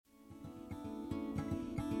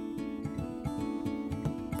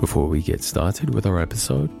Before we get started with our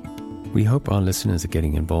episode, we hope our listeners are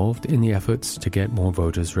getting involved in the efforts to get more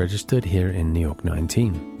voters registered here in New York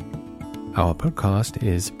 19. Our podcast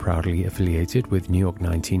is proudly affiliated with New York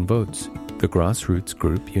 19 Votes, the grassroots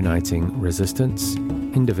group uniting resistance,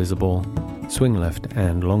 indivisible, swing left,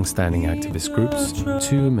 and long-standing activist groups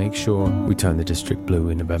to make sure we turn the district blue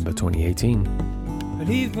in November 2018.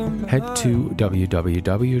 Head to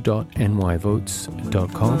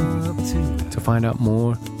www.nyvotes.com to find out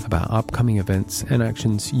more about upcoming events and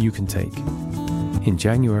actions you can take. In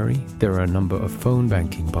January, there are a number of phone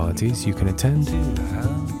banking parties you can attend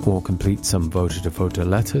or complete some voter-to-voter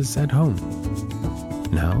letters at home.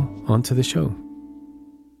 Now, on to the show.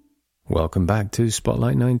 Welcome back to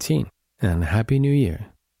Spotlight 19 and Happy New Year.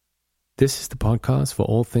 This is the podcast for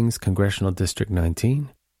all things Congressional District 19,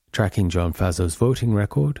 tracking John Faso's voting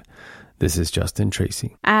record. This is Justin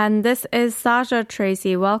Tracy. And this is Sasha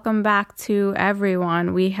Tracy. Welcome back to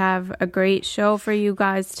everyone. We have a great show for you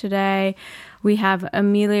guys today. We have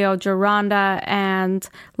Emilio Gironda and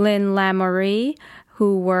Lynn Lamourie,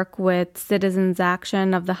 who work with Citizens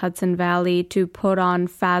Action of the Hudson Valley to put on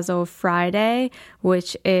Faso Friday,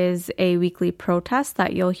 which is a weekly protest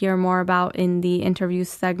that you'll hear more about in the interview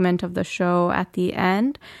segment of the show at the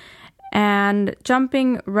end. And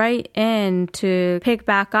jumping right in to pick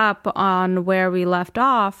back up on where we left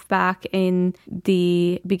off back in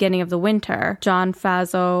the beginning of the winter, John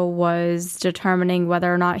Faso was determining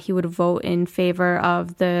whether or not he would vote in favor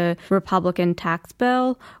of the Republican tax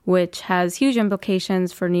bill, which has huge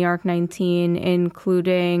implications for New York 19,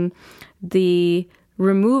 including the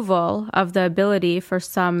removal of the ability for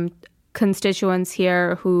some constituents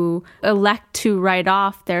here who elect to write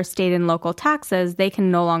off their state and local taxes. They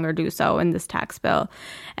can no longer do so in this tax bill.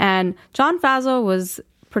 And John Faso was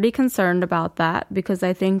pretty concerned about that because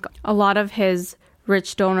I think a lot of his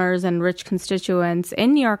rich donors and rich constituents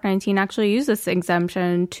in New York 19 actually use this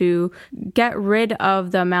exemption to get rid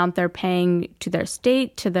of the amount they're paying to their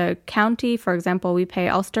state, to the county. For example, we pay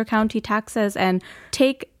Ulster County taxes and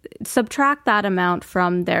subtract that amount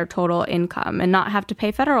from their total income and not have to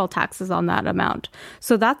pay federal taxes on that amount.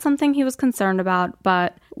 So that's something he was concerned about.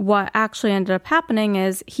 But what actually ended up happening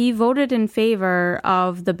is he voted in favor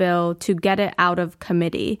of the bill to get it out of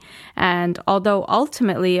committee. And although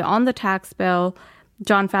ultimately on the tax bill,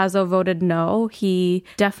 John Faso voted no, he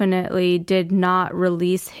definitely did not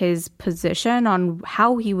release his position on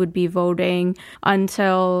how he would be voting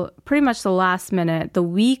until pretty much the last minute. The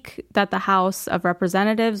week that the House of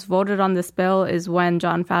Representatives voted on this bill is when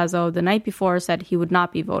John Faso, the night before, said he would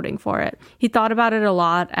not be voting for it. He thought about it a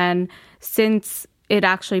lot, and since it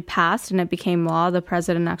actually passed and it became law, the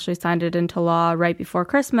president actually signed it into law right before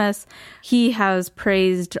Christmas, he has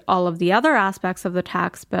praised all of the other aspects of the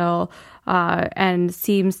tax bill and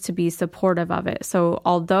seems to be supportive of it. So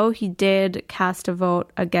although he did cast a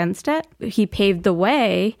vote against it, he paved the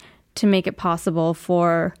way to make it possible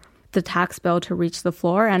for the tax bill to reach the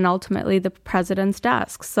floor and ultimately the president's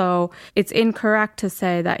desk. So it's incorrect to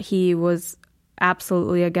say that he was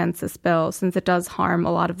absolutely against this bill, since it does harm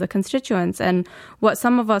a lot of the constituents. And what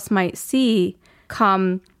some of us might see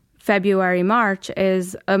come February, March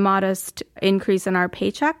is a modest increase in our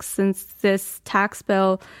paychecks, since this tax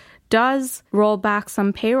bill does roll back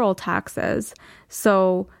some payroll taxes.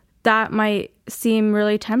 So that might seem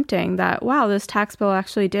really tempting that, wow, this tax bill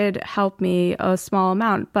actually did help me a small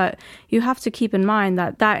amount. But you have to keep in mind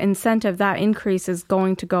that that incentive, that increase is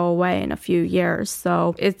going to go away in a few years.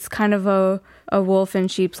 So it's kind of a wolf in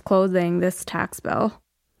sheep's clothing, this tax bill.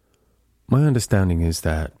 My understanding is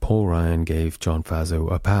that Paul Ryan gave John Faso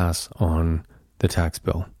a pass on the tax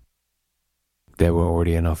bill. There were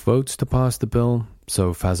already enough votes to pass the bill,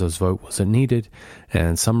 so Faso's vote wasn't needed,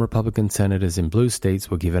 and some Republican senators in blue states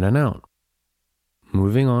were given an out.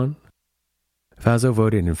 Moving on, Faso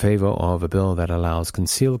voted in favor of a bill that allows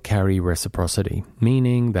concealed carry reciprocity,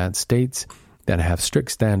 meaning that states that have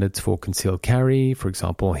strict standards for concealed carry, for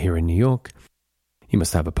example, here in New York, you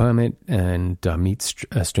must have a permit and meet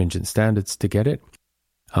stringent standards to get it,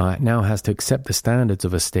 now has to accept the standards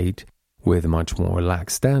of a state with much more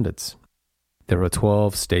lax standards. There are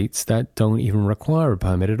 12 states that don't even require a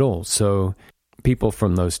permit at all, so people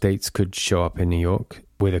from those states could show up in New York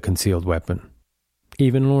with a concealed weapon.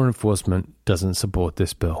 Even law enforcement doesn't support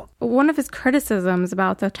this bill. One of his criticisms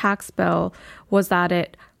about the tax bill was that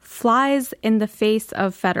it flies in the face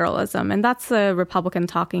of federalism. And that's a Republican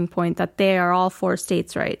talking point, that they are all for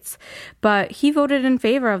states' rights. But he voted in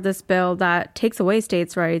favor of this bill that takes away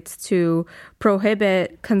states' rights to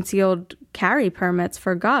prohibit concealed carry permits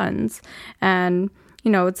for guns. And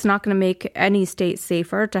it's not going to make any state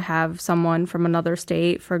safer to have someone from another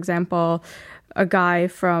state, for example, a guy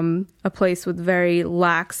from a place with very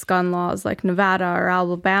lax gun laws like Nevada or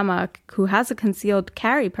Alabama who has a concealed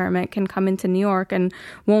carry permit can come into New York and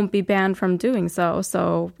won't be banned from doing so.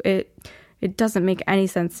 So it doesn't make any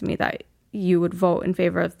sense to me that you would vote in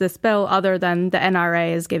favor of this bill other than the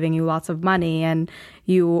NRA is giving you lots of money and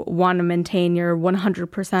you want to maintain your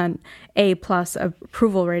 100% A+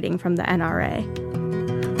 approval rating from the NRA.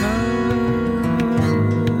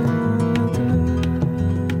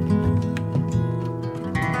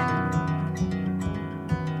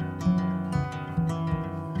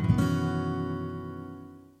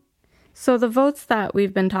 So the votes that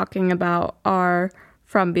we've been talking about are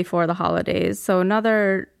from before the holidays. So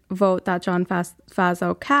another vote that John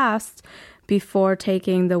Faso cast before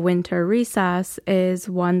taking the winter recess is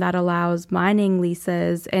one that allows mining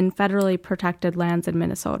leases in federally protected lands in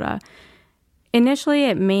Minnesota. Initially,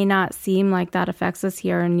 it may not seem like that affects us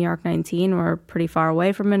here in New York 19. We're pretty far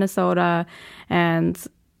away from Minnesota and,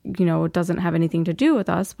 it doesn't have anything to do with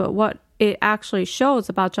us. But what it actually shows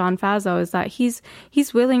about John Faso is that he's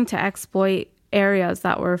willing to exploit areas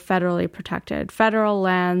that were federally protected, federal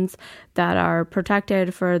lands that are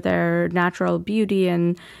protected for their natural beauty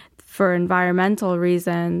and for environmental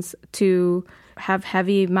reasons to have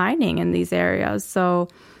heavy mining in these areas. So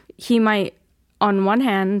he might, on one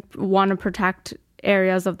hand, want to protect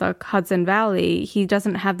areas of the Hudson Valley. He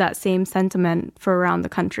doesn't have that same sentiment for around the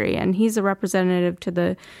country. And he's a representative to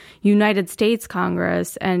the United States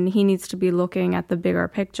Congress, and he needs to be looking at the bigger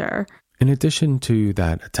picture. In addition to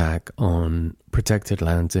that attack on protected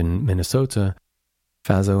lands in Minnesota,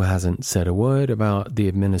 Faso hasn't said a word about the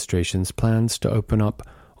administration's plans to open up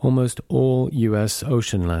almost all U.S.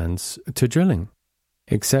 ocean lands to drilling,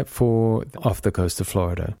 except for off the coast of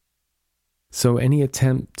Florida. So any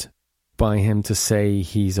attempt by him to say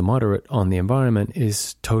he's a moderate on the environment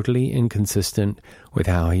is totally inconsistent with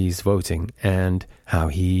how he's voting and how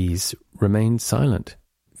he's remained silent.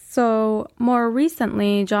 So more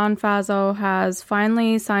recently, John Faso has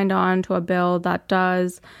finally signed on to a bill that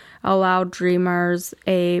does allow Dreamers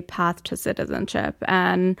a path to citizenship.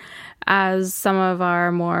 And as some of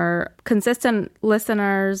our more consistent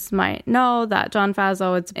listeners might know, that John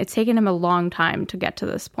Faso, it's taken him a long time to get to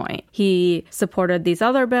this point. He supported these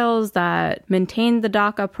other bills that maintained the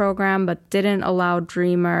DACA program, but didn't allow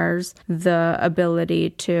Dreamers the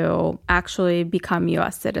ability to actually become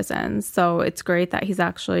U.S. citizens. So it's great that he's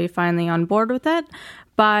actually finally on board with it.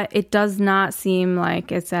 But it does not seem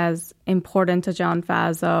like it's as important to John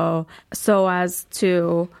Faso so as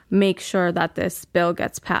to make sure that this bill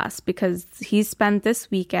gets passed, because he spent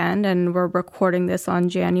this weekend, and we're recording this on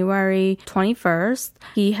January 21st,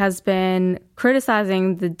 he has been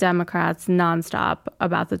criticizing the Democrats nonstop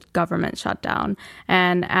about the government shutdown.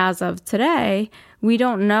 And as of today, we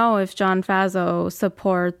don't know if John Faso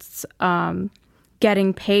supports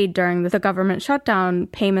getting paid during the government shutdown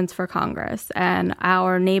payments for Congress. And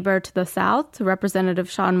our neighbor to the south, Representative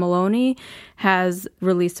Sean Maloney, has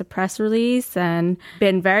released a press release and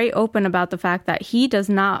been very open about the fact that he does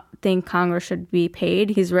not think Congress should be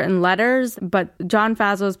paid. He's written letters, but John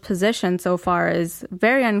Faso's position so far is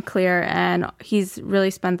very unclear, and he's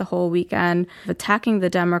really spent the whole weekend attacking the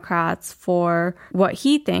Democrats for what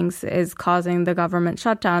he thinks is causing the government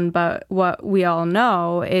shutdown. But what we all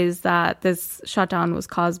know is that this shutdown was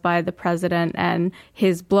caused by the president and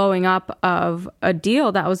his blowing up of a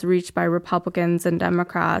deal that was reached by Republicans and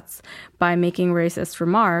Democrats by making racist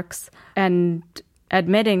remarks and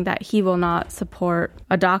admitting that he will not support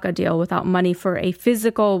a DACA deal without money for a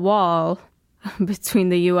physical wall between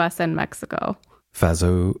the U.S. and Mexico.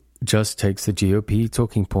 Faso just takes the GOP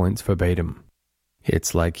talking points verbatim.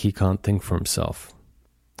 It's like he can't think for himself.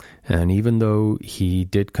 And even though he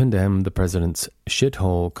did condemn the president's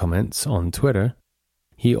shithole comments on Twitter,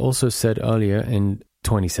 he also said earlier in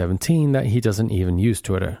 2017 that he doesn't even use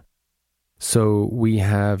Twitter. So we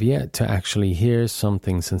have yet to actually hear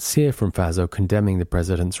something sincere from Faso condemning the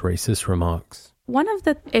president's racist remarks. One of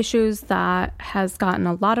the issues that has gotten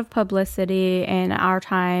a lot of publicity in our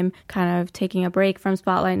time, kind of taking a break from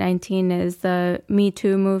Spotlight 19, is the Me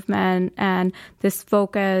Too movement and this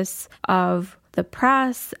focus of the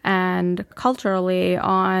press and culturally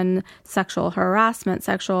on sexual harassment,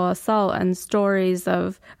 sexual assault, and stories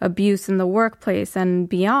of abuse in the workplace and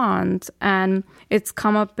beyond. And it's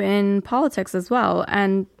come up in politics as well.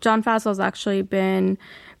 And John Faso has actually been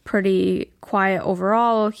pretty quiet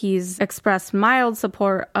overall. He's expressed mild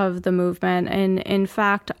support of the movement. And in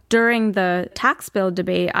fact, during the tax bill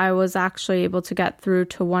debate, I was actually able to get through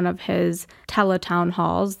to one of his teletown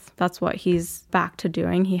halls. That's what he's back to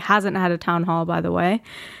doing. He hasn't had a town hall, by the way,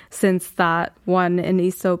 since that one in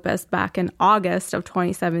Esopus back in August of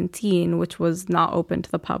 2017, which was not open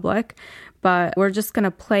to the public. But we're just going to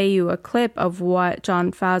play you a clip of what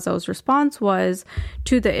John Faso's response was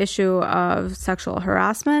to the issue of sexual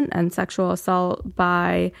harassment and sexual assault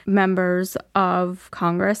by members of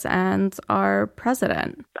Congress and our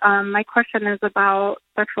president. My question is about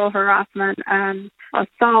sexual harassment and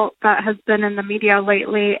assault that has been in the media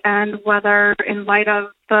lately, and whether, in light of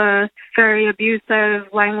the very abusive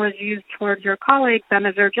language used towards your colleague,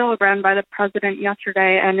 Senator Gillibrand, by the president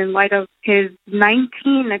yesterday, and in light of his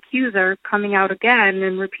 19 accusers coming out again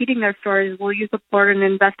and repeating their stories, will you support an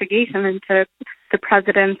investigation into the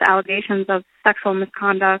president's allegations of sexual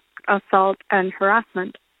misconduct, assault, and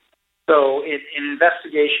harassment? So an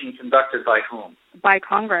investigation conducted by whom? By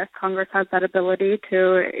Congress. Congress has that ability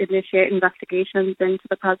to initiate investigations into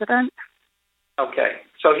the president. Okay.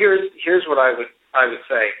 So here's what I would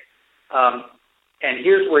say. And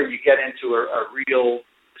here's where you get into a real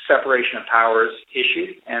separation of powers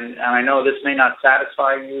issue. And I know this may not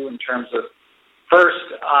satisfy you in terms of, first,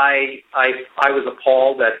 I was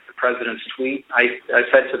appalled at the president's tweet. I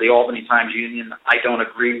said to the Albany Times-Union, I don't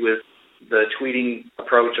agree with the tweeting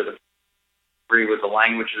approach of the agree with the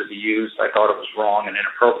language that he used. I thought it was wrong and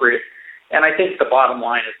inappropriate. And I think the bottom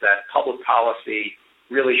line is that public policy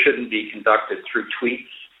really shouldn't be conducted through tweets.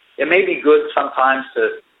 It may be good sometimes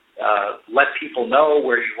to let people know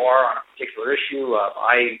where you are on a particular issue.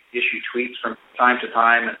 I issue tweets from time to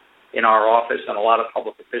time in our office, and a lot of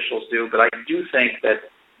public officials do. But I do think that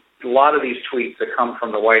a lot of these tweets that come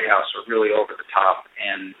from the White House are really over the top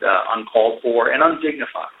and uncalled for and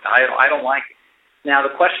undignified. I don't like it. Now,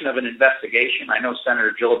 the question of an investigation, I know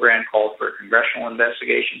Senator Gillibrand called for a congressional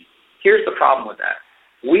investigation. Here's the problem with that.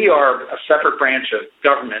 We are a separate branch of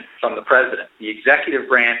government from the president. The executive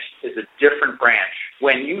branch is a different branch.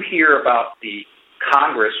 When you hear about the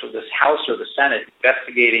Congress or this House or the Senate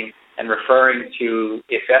investigating and referring to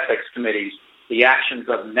its ethics committees the actions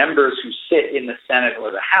of members who sit in the Senate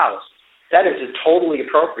or the House, that is totally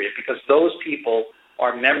appropriate because those people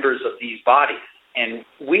are members of these bodies. And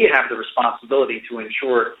we have the responsibility to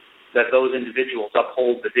ensure that those individuals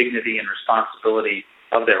uphold the dignity and responsibility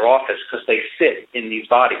of their office because they sit in these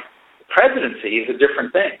bodies. The presidency is a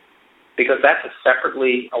different thing because that's a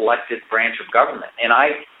separately elected branch of government. And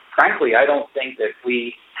frankly, I don't think that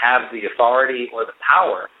we have the authority or the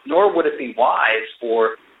power, nor would it be wise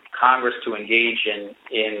for Congress to engage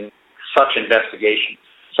in such investigations.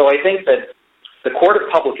 So I think that the court of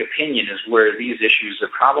public opinion is where these issues are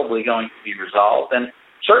probably going to be resolved. And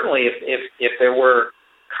certainly if there were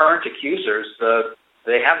current accusers,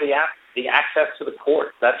 they have the access to the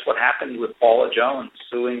court. That's what happened with Paula Jones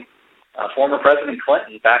suing former President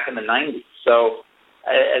Clinton back in the 90s. So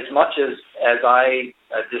as much as I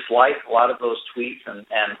dislike a lot of those tweets and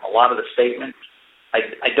a lot of the statements,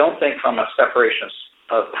 I don't think from a separation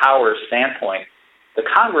of powers standpoint, the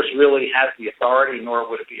Congress really has the authority, nor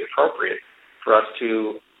would it be appropriate for us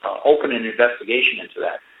to open an investigation into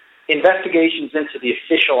that. Investigations into the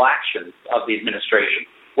official actions of the administration,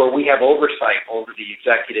 where we have oversight over the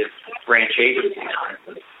executive branch agencies.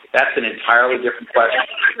 That's an entirely different question.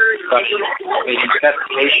 But an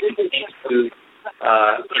investigation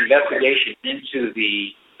into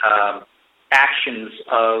the actions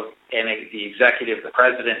of the executive, the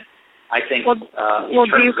president, I think in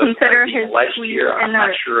terms do you consider his last tweet year, I'm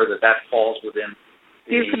not sure that falls within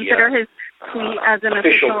do you consider his tweet as an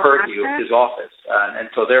official purview action? of his office, and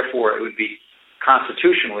so therefore it would be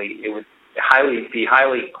constitutionally it would be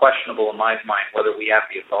highly questionable in my mind whether we have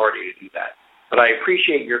the authority to do that. But I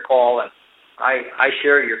appreciate your call, and I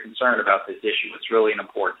share your concern about this issue. It's really an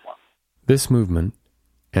important one. This movement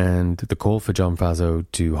and the call for John Faso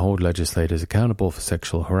to hold legislators accountable for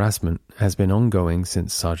sexual harassment has been ongoing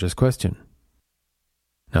since Saja's question.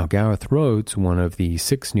 Now, Gareth Rhodes, one of the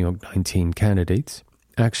 6 New York 19 candidates,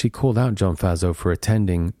 actually called out John Faso for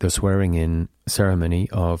attending the swearing-in ceremony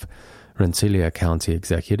of Rensselaer County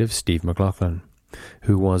Executive Steve McLaughlin,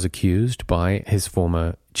 who was accused by his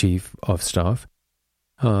former chief of staff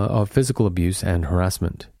of physical abuse and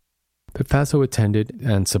harassment. But Faso attended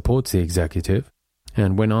and supports the executive,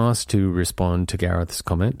 and when asked to respond to Gareth's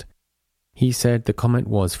comment, he said the comment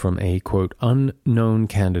was from a, quote, unknown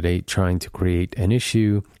candidate trying to create an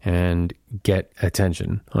issue and get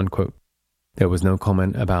attention, unquote. There was no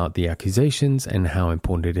comment about the accusations and how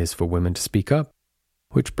important it is for women to speak up.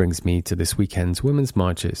 Which brings me to this weekend's women's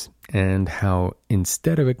marches and how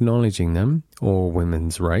instead of acknowledging them or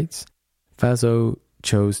women's rights, Faso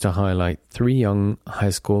chose to highlight 3 young high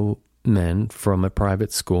school men from a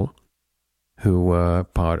private school who were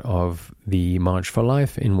part of the March for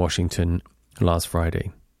Life in Washington last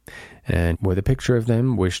Friday. And with a picture of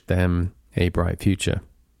them, wished them a bright future.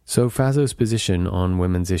 So Faso's position on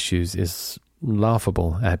women's issues is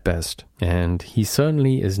laughable at best, and he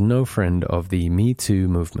certainly is no friend of the Me Too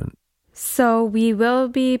movement. So we will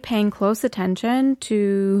be paying close attention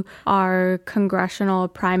to our congressional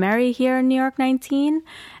primary here in New York 19.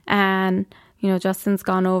 And, Justin's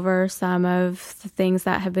gone over some of the things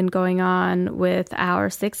that have been going on with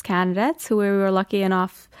our 6 candidates who we were lucky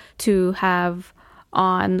enough to have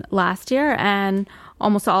on last year. And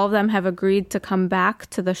almost all of them have agreed to come back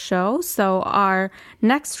to the show. So our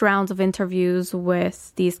next rounds of interviews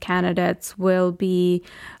with these candidates will be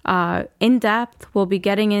in depth. We'll be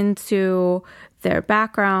getting into their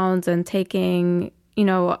backgrounds and taking,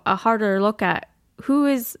 a harder look at who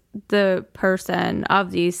is the person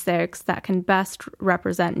of these 6 that can best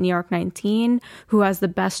represent New York 19, who has the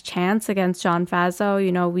best chance against John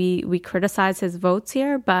Faso. We criticize his votes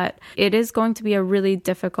here, but it is going to be a really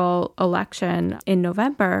difficult election in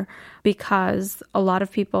November because a lot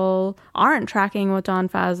of people aren't tracking what John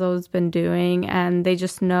Faso's been doing, and they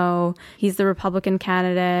just know he's the Republican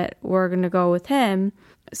candidate. We're going to go with him.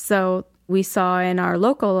 So we saw in our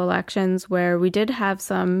local elections where we did have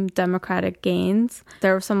some Democratic gains.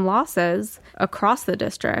 There were some losses across the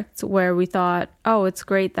district where we thought, oh, it's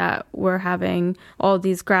great that we're having all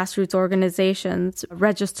these grassroots organizations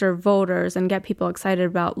register voters and get people excited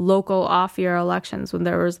about local off-year elections when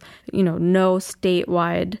there was, no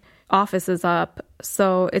statewide offices up.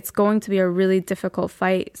 So it's going to be a really difficult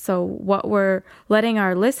fight. So what we're letting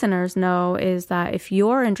our listeners know is that if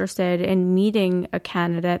you're interested in meeting a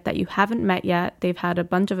candidate that you haven't met yet, they've had a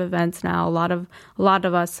bunch of events now. A lot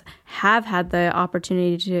of us have had the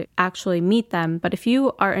opportunity to actually meet them. But if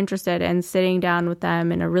you are interested in sitting down with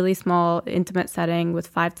them in a really small, intimate setting with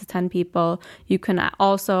 5 to 10 people, you can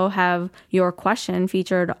also have your question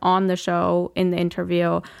featured on the show in the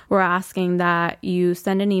interview. We're asking that you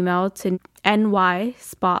send an email to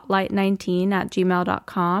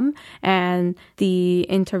nyspotlight19@gmail.com, and the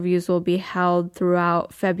interviews will be held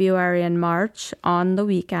throughout February and March on the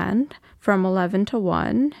weekend from 11 to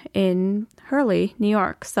 1 in Hurley, New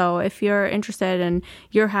York. So if you're interested and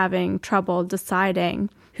you're having trouble deciding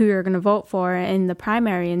who you're going to vote for in the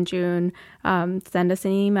primary in June, send us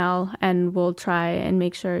an email and we'll try and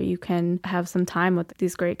make sure you can have some time with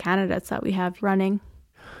these great candidates that we have running.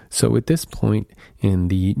 So at this point in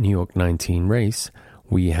the New York 19 race,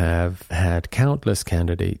 we have had countless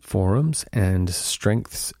candidate forums, and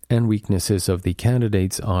strengths and weaknesses of the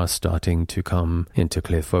candidates are starting to come into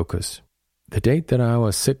clear focus. The date that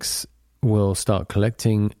our 6 will start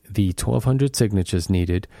collecting the 1,200 signatures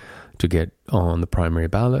needed to get on the primary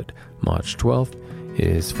ballot, March 12th,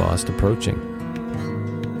 is fast approaching.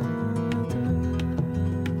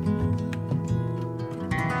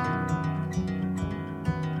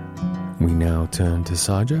 We now turn to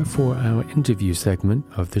Saja for our interview segment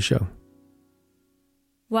of the show.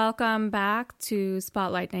 Welcome back to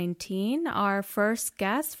Spotlight 19. Our first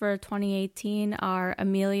guests for 2018 are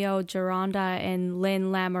Emilio Gironda and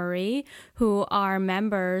Lynn Lamourie, who are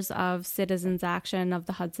members of Citizens Action of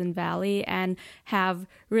the Hudson Valley and have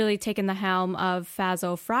really taken the helm of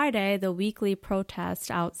Faso Friday, the weekly protest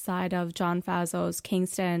outside of John Faso's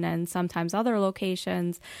Kingston and sometimes other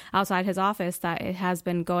locations outside his office that it has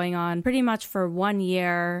been going on pretty much for 1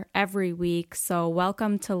 year every week. So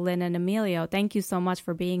welcome to Lynn and Emilio. Thank you so much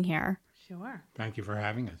for being here. Sure. Thank you for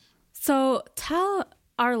having us. So tell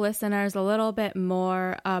our listeners a little bit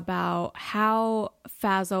more about how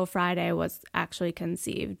Faso Friday was actually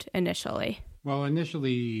conceived initially. Well,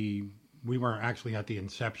 initially, we weren't actually at the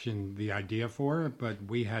inception, the idea for it, but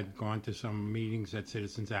we had gone to some meetings at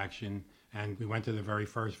Citizens Action, and we went to the very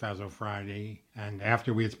first Faso Friday. And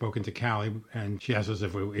after we had spoken to Callie, and she asked us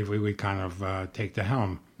if we would kind of take the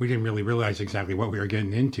helm. We didn't really realize exactly what we were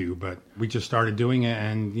getting into, but we just started doing it,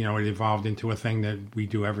 and, it evolved into a thing that we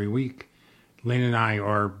do every week. Lynn and I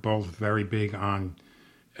are both very big on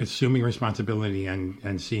assuming responsibility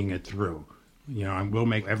and seeing it through. And we'll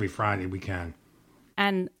make every Friday we can.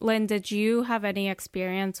 And Lynn, did you have any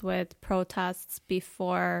experience with protests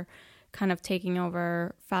before kind of taking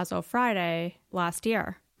over Faso Friday last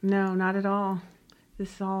year? No, not at all.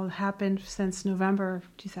 This all happened since November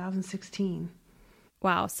of 2016.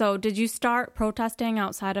 Wow. So did you start protesting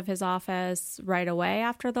outside of his office right away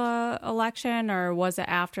after the election, or was it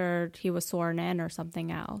after he was sworn in or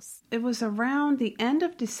something else? It was around the end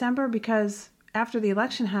of December because after the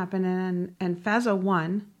election happened and Fazo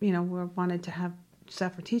won, we wanted to have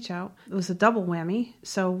Zephyr teach out. It was a double whammy.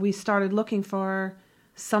 So we started looking for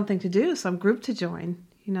something to do, some group to join.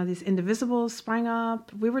 These Indivisibles sprang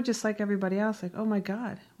up. We were just like everybody else, like, oh my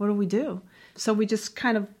God, what do we do? So we just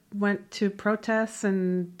kind of went to protests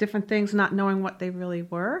and different things, not knowing what they really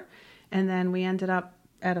were. And then we ended up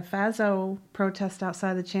at a Fazo protest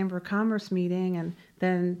outside the Chamber of Commerce meeting. And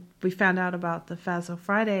then we found out about the Fazo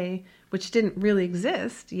Friday, which didn't really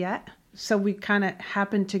exist yet. So we kind of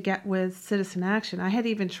happened to get with Citizen Action. I had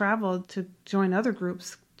even traveled to join other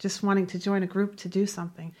groups, just wanting to join a group to do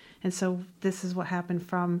something. And so this is what happened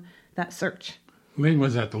from that search. Lynn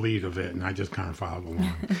was at the lead of it, and I just kind of followed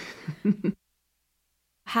along.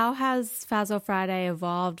 How has Fazo Friday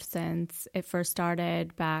evolved since it first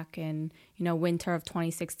started back in, winter of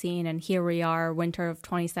 2016? And here we are, winter of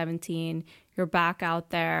 2017. You're back out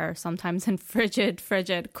there, sometimes in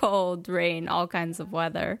frigid, cold, rain, all kinds of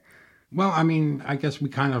weather. Well, I guess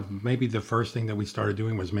we maybe the first thing that we started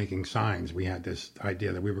doing was making signs. We had this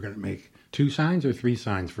idea that we were going to make 2 signs or 3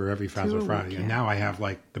 signs for every Fazo Friday. And now I have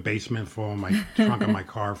the basement full, my trunk of my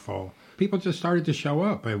car full. People just started to show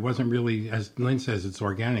up. It wasn't really, as Lynn says, it's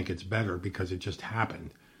organic. It's better because it just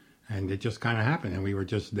happened. And it just kind of happened. And we were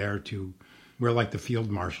just there we're like the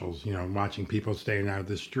field marshals, watching people staying out of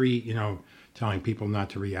the street, telling people not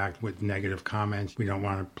to react with negative comments. We don't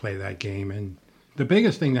want to play that game. And the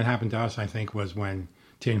biggest thing that happened to us, I think, was when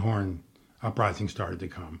Tin Horn Uprising started to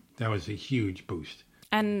come. That was a huge boost.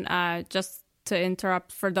 And just to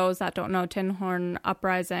interrupt, for those that don't know, Tin Horn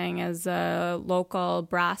Uprising is a local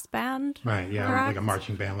brass band. Right, yeah, correct? Like a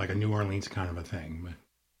marching band, like a New Orleans kind of a thing. But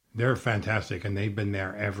they're fantastic, and they've been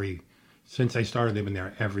there since they started, they've been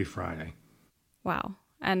there every Friday. Wow.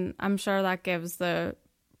 And I'm sure that gives the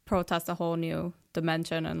protest a whole new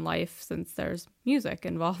dimension in life since there's music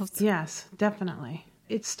involved. Yes, definitely.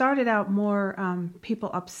 It started out more people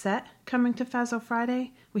upset coming to Fazo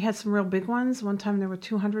Friday. We had some real big ones. One time there were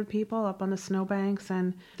 200 people up on the snowbanks,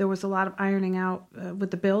 and there was a lot of ironing out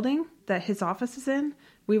with the building that his office is in.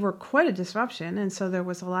 We were quite a disruption, and so there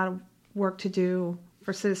was a lot of work to do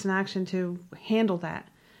for Citizen Action to handle that.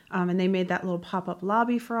 And they made that little pop-up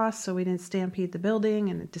lobby for us so we didn't stampede the building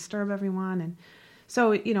and disturb everyone. And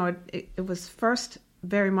so, it was first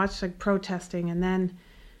very much like protesting, and then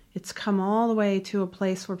it's come all the way to a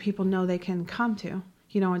place where people know they can come to,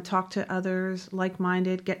 and talk to others,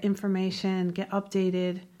 like-minded, get information, get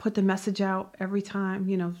updated, put the message out every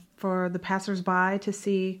time, for the passersby to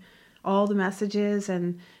see all the messages.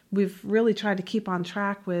 And we've really tried to keep on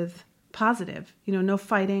track with positive, no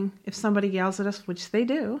fighting. If somebody yells at us, which they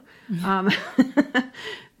do,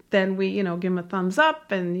 then we, give them a thumbs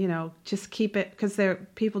up and, just keep it, because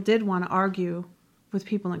people did want to argue with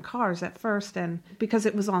people in cars at first, and because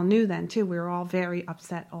it was all new then too, we were all very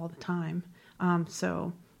upset all the time.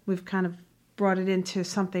 So we've kind of brought it into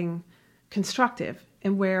something constructive,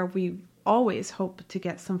 and where we always hope to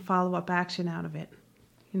get some follow-up action out of it.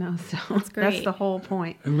 So that's the whole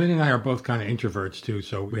point. And Lynn and I are both kind of introverts too,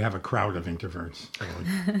 so we have a crowd of introverts. So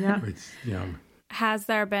yeah. It's, Has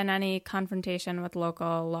there been any confrontation with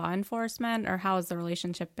local law enforcement, or how has the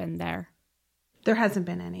relationship been there? There hasn't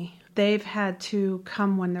been any. They've had to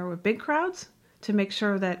come when there were big crowds to make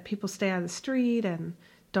sure that people stay out of the street and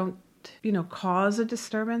don't, cause a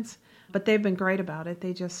disturbance. But they've been great about it.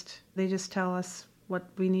 They just tell us what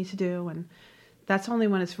we need to do, and that's only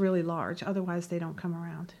when it's really large. Otherwise, they don't come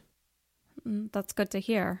around. That's good to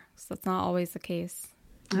hear. So that's not always the case.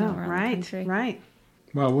 Right.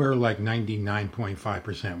 Well, we're like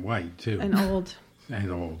 99.5% white too, and old.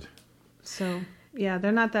 And old. So yeah,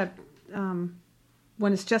 they're not that.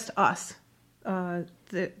 When it's just us,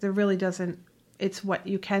 there really doesn't. It's what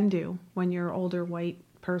you can do when you're an older white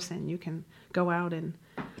person. You can go out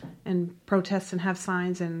and protest and have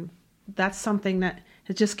signs, and that's something that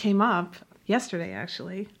it just came up yesterday,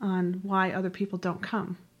 actually, on why other people don't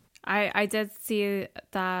come. I did see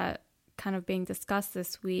that kind of being discussed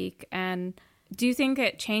this week. And do you think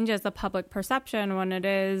it changes the public perception when it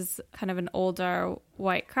is kind of an older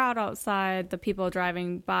white crowd outside, the people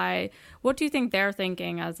driving by? What do you think they're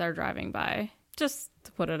thinking as they're driving by? Just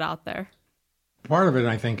to put it out there. Part of it,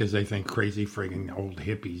 I think, is they think crazy frigging old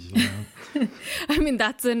hippies, I mean,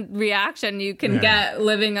 that's a reaction you can get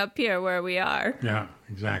living up here where we are. Yeah,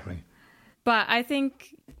 exactly. But I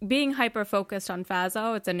think being hyper-focused on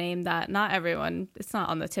Fazzo, it's a name that it's not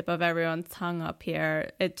on the tip of everyone's tongue up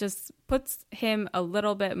here. It just puts him a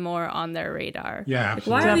little bit more on their radar. Yeah,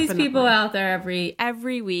 absolutely. Like, why are these people out there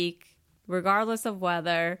every week, regardless of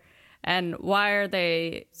weather, and why are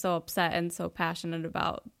they so upset and so passionate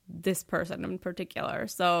about this person in particular?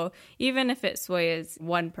 So even if it sways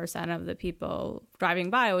 1% of the people driving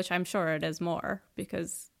by, which I'm sure it is more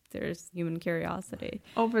because there's human curiosity.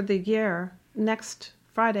 Over the year,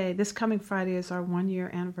 this coming Friday is our 1-year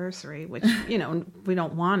anniversary, which, we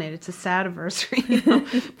don't want it. It's a sad anniversary,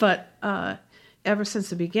 but ever since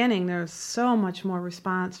the beginning, there's so much more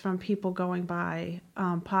response from people going by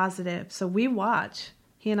positive. So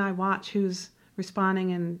he and I watch who's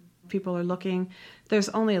responding, and people are looking. There's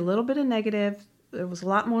only a little bit of negative. There was a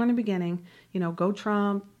lot more in the beginning. Go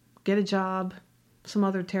Trump, get a job, some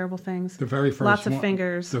other terrible things. The very first lots of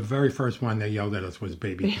fingers. The very first one they yelled at us was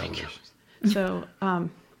baby killers.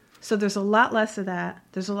 So there's a lot less of that.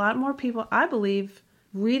 There's a lot more people, I believe,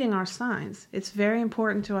 reading our signs. It's very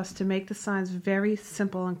important to us to make the signs very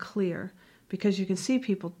simple and clear, because you can see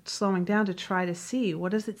people slowing down to try to see,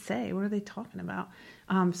 what does it say? What are they talking about?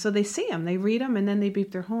 So they see them, they read them, and then they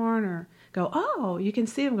beep their horn or go, oh, you can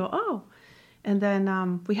see them go, oh. And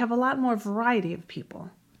then we have a lot more variety of people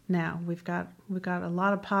now. We've got a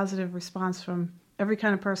lot of positive response from every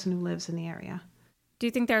kind of person who lives in the area. Do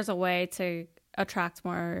you think there's a way to attract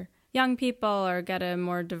more young people or get a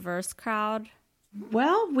more diverse crowd?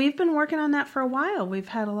 Well, we've been working on that for a while. We've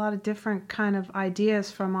had a lot of different kind of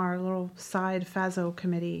ideas from our little side Fazzo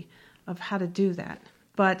committee of how to do that.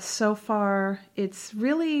 But so far, it's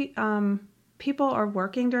really, people are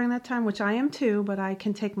working during that time, which I am too, but I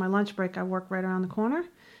can take my lunch break. I work right around the corner.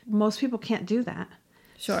 Most people can't do that.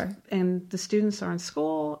 Sure. And the students are in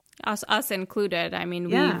school. Us included. I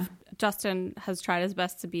mean, Justin has tried his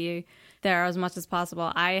best to be there as much as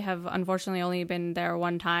possible. I have unfortunately only been there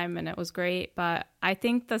one time, and it was great. But I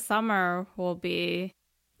think the summer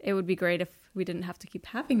it would be great if we didn't have to keep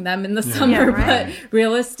having them in the summer. Yeah, right. But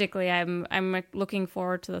realistically, I'm looking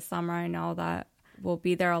forward to the summer. I know that we'll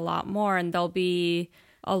be there a lot more, and there'll be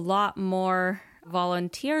a lot more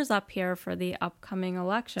volunteers up here for the upcoming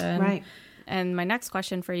election. Right. And my next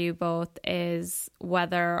question for you both is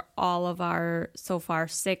whether all of our so far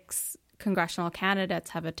 6 congressional candidates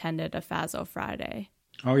have attended a Fazzo Friday.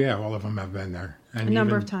 Oh, yeah, all of them have been there. And a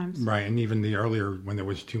number of times. Right, and even the earlier, when there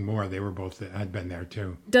was 2 more, they were both had been there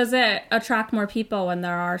too. Does it attract more people when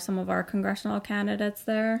there are some of our congressional candidates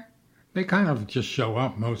there? They kind of just show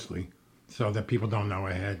up mostly, so that people don't know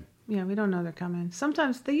ahead. Yeah, we don't know they're coming.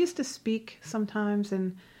 Sometimes they used to speak sometimes,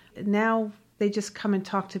 and now they just come and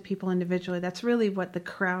talk to people individually. That's really what the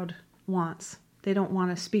crowd wants. They don't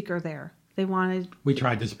want a speaker there. We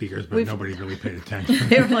tried the speakers, but nobody really paid attention.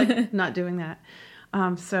 They were like not doing that.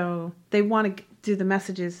 So they want to do the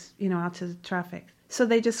messages, out to the traffic. So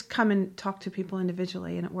they just come and talk to people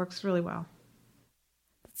individually, and it works really well.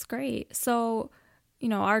 That's great. So,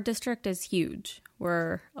 our district is huge.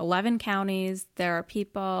 We're 11 counties. There are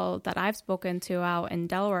people that I've spoken to out in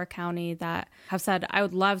Delaware County that have said, I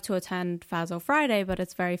would love to attend Fazzo Friday, but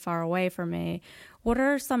it's very far away from me. What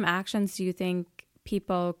are some actions do you think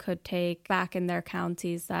people could take back in their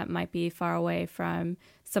counties that might be far away from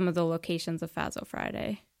some of the locations of Fazzo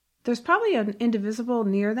Friday? There's probably an indivisible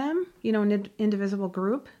near them, an indivisible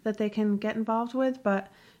group that they can get involved with.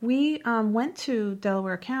 But we went to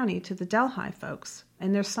Delaware County, to the Delhi folks,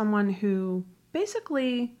 and there's someone who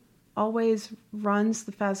basically always runs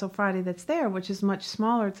the Fazzo Friday that's there, which is much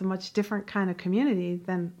smaller. It's a much different kind of community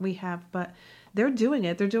than we have, but they're doing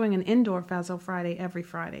it. They're doing an indoor Fazzo Friday every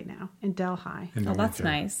Friday now in Delhi. Oh, that's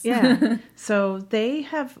nice. Yeah. So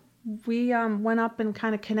we went up and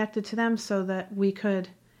kind of connected to them so that we could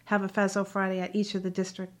have a Fazzo Friday at each of the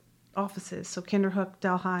district offices, so Kinderhook,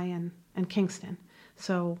 Delhi, and Kingston.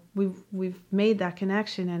 So we've made that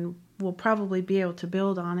connection, and we'll probably be able to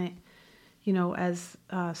build on it, as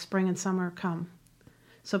spring and summer come.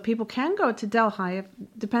 So people can go to Delhi.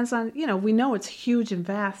 It depends on, we know it's huge and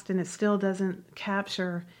vast, and it still doesn't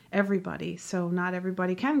capture everybody. So not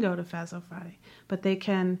everybody can go to Fazzo Friday, but they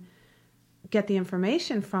can get the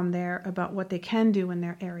information from there about what they can do in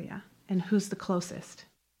their area and who's the closest.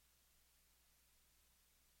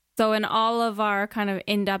 So in all of our kind of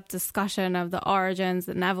in-depth discussion of the origins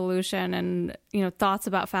and evolution and, thoughts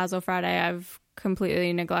about Fazzo Friday, I've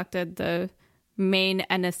completely neglected the main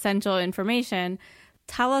and essential information.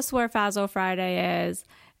 Tell us where Fazzo Friday is.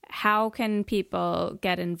 How can people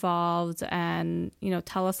get involved? And,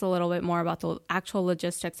 tell us a little bit more about the actual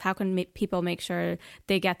logistics. How can people make sure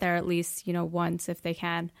they get there at least, once if they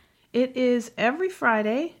can? It is every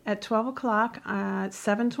Friday at 12 o'clock at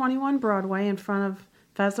 721 Broadway in front of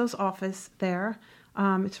Fazzo's office there.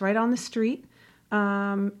 It's right on the street.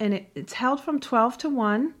 And it's held from 12 to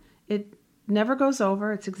 1. It never goes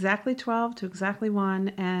over. It's exactly 12 to exactly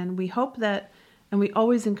 1. And we hope that, and we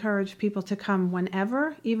always encourage people to come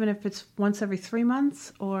whenever, even if it's once every 3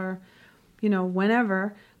 months or,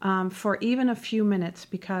 whenever, for even a few minutes,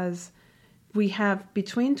 because we have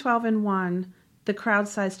between 12 and 1, the crowd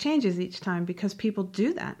size changes each time because people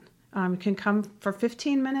do that. You can come for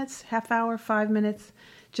 15 minutes, half hour, 5 minutes,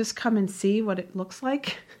 just come and see what it looks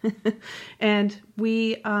like. And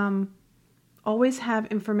we always have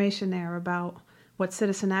information there about what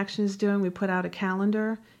Citizen Action is doing. We put out a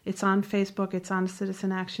calendar. It's on Facebook. It's on the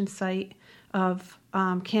Citizen Action site of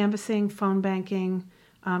canvassing, phone banking,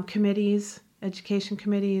 committees, education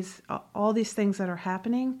committees, all these things that are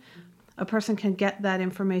happening. A person can get that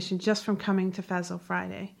information just from coming to Fazzo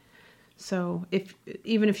Friday. So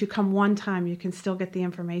even if you come one time, you can still get the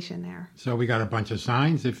information there. So we got a bunch of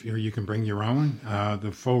signs. Or you can bring your own,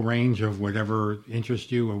 the full range of whatever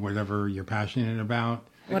interests you or whatever you're passionate about.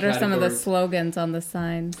 What are some of the slogans on the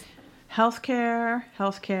signs? Healthcare,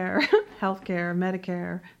 healthcare, healthcare,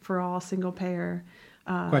 Medicare for all, single payer.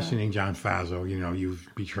 Questioning John Fazzo, you've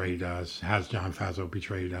betrayed us. Has John Fazzo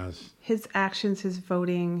betrayed us? His actions, his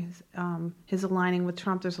voting, his aligning with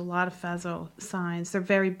Trump. There's a lot of Fazzo signs. They're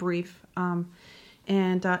very brief.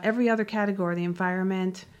 And every other category, the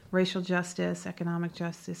environment, racial justice, economic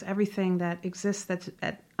justice, everything that exists that's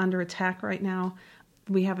under attack right now,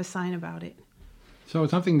 we have a sign about it. So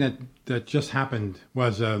something that just happened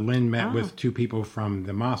was Lynn met with 2 people from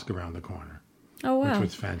the mosque around the corner. Oh, wow. Which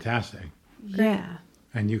was fantastic. Yeah.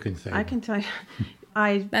 And you can say... I can tell you.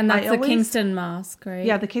 And that's the Kingston Mosque, right?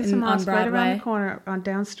 Yeah, the Kingston Mosque right around the corner on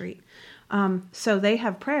Down Street. So they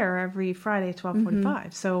have prayer every Friday at 12:45. Mm-hmm.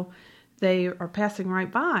 So they are passing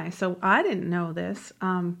right by. So I didn't know this,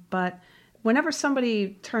 but whenever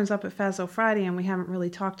somebody turns up at Fazzo Friday and we haven't really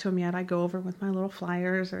talked to them yet, I go over with my little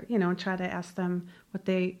flyers or, and try to ask them what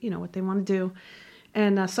they want to do.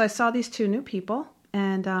 And so I saw these 2 new people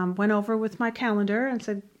and went over with my calendar and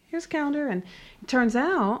said, here's a calendar. And it turns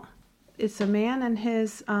out it's a man and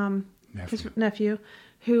his nephew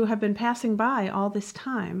who have been passing by all this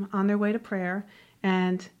time on their way to prayer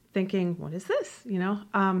and thinking, what is this?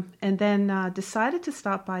 And then decided to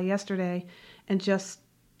stop by yesterday and just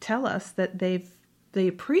tell us that they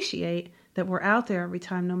appreciate that we're out there every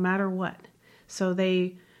time, no matter what. So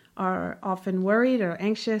they are often worried or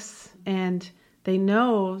anxious, and they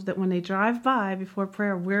know that when they drive by before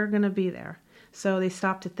prayer, we're going to be there. So they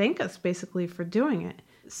stop to thank us basically for doing it.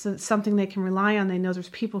 So it's something they can rely on. They know there's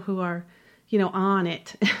people who are, on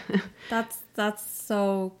it. That's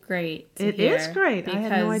so great to hear. It is great. I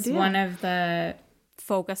had no idea. Because one of the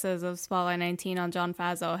focuses of Spotlight 19 on John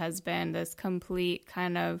Fazzo has been this complete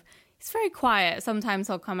kind of, he's very quiet. Sometimes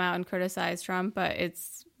he'll come out and criticize Trump, but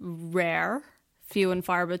it's rare, few and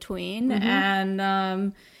far between. Mm-hmm.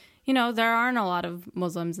 And, there aren't a lot of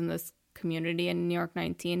Muslims in this community in New York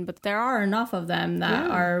 19, but there are enough of them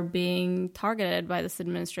that are being targeted by this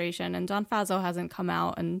administration. And John Fazzo hasn't come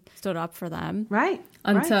out and stood up for them. Right.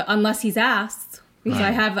 Unless he's asked. Right.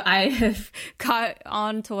 I have got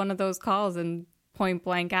on to one of those calls and point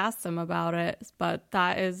blank asked him about it. But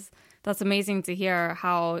that's amazing to hear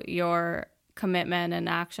how your commitment and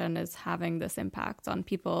action is having this impact on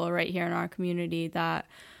people right here in our community that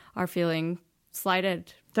are feeling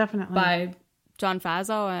slighted. Definitely. By John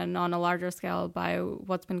Fazzo and on a larger scale by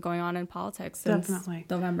what's been going on in politics since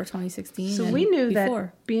November 2016. So we knew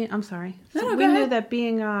that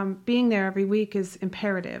being there every week is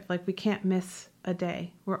imperative. Like we can't miss a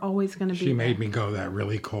day. We're always going to be She made me go that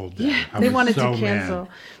really cold day. Yeah, they wanted to cancel.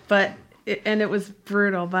 But it was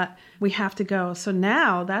brutal, but we have to go. So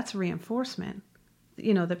now that's reinforcement.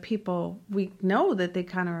 The people, we know that they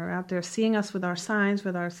kind of are out there seeing us with our signs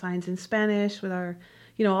in Spanish, with our,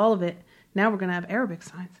 all of it. Now we're going to have Arabic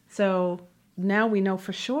signs. So now we know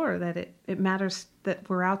for sure that it matters that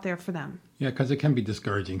we're out there for them. Yeah, because it can be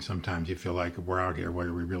discouraging sometimes. You feel like we're out here, what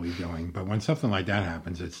are we really doing? But when something like that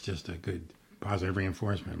happens, it's just a good positive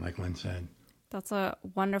reinforcement, like Lynn said. That's a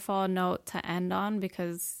wonderful note to end on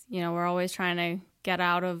because, we're always trying to get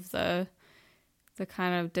out of the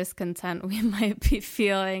kind of discontent we might be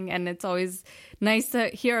feeling. And it's always nice to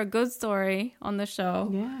hear a good story on the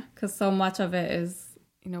show. Yeah. Because so much of it is,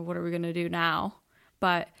 what are we going to do now?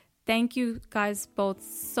 But thank you guys both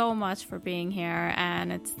so much for being here. And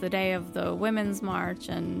it's the day of the Women's March,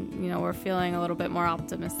 and we're feeling a little bit more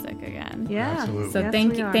optimistic again. Yeah. Absolutely. So Yes,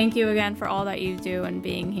 thank you again for all that you do and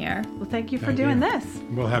being here. Well, thank you for doing this.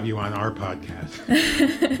 We'll have you on our podcast.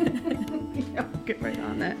 Yeah, we'll get right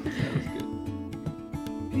on that.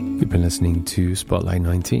 You've been listening to Spotlight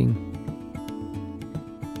 19.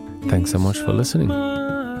 Thanks so much for listening.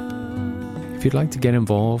 If you'd like to get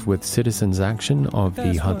involved with Citizens Action of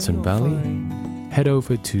the Hudson Valley, head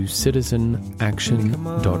over to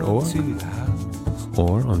citizenaction.org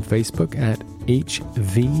or on Facebook at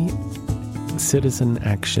HV Citizen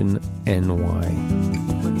Action NY.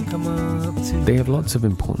 They have lots of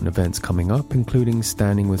important events coming up, including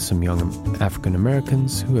standing with some young African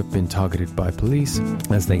Americans who have been targeted by police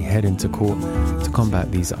as they head into court to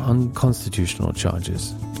combat these unconstitutional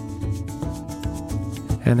charges.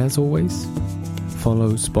 And as always,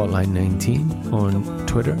 follow Spotlight 19 on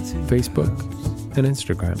Twitter, Facebook, and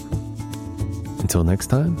Instagram. Until next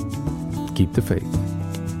time, keep the faith.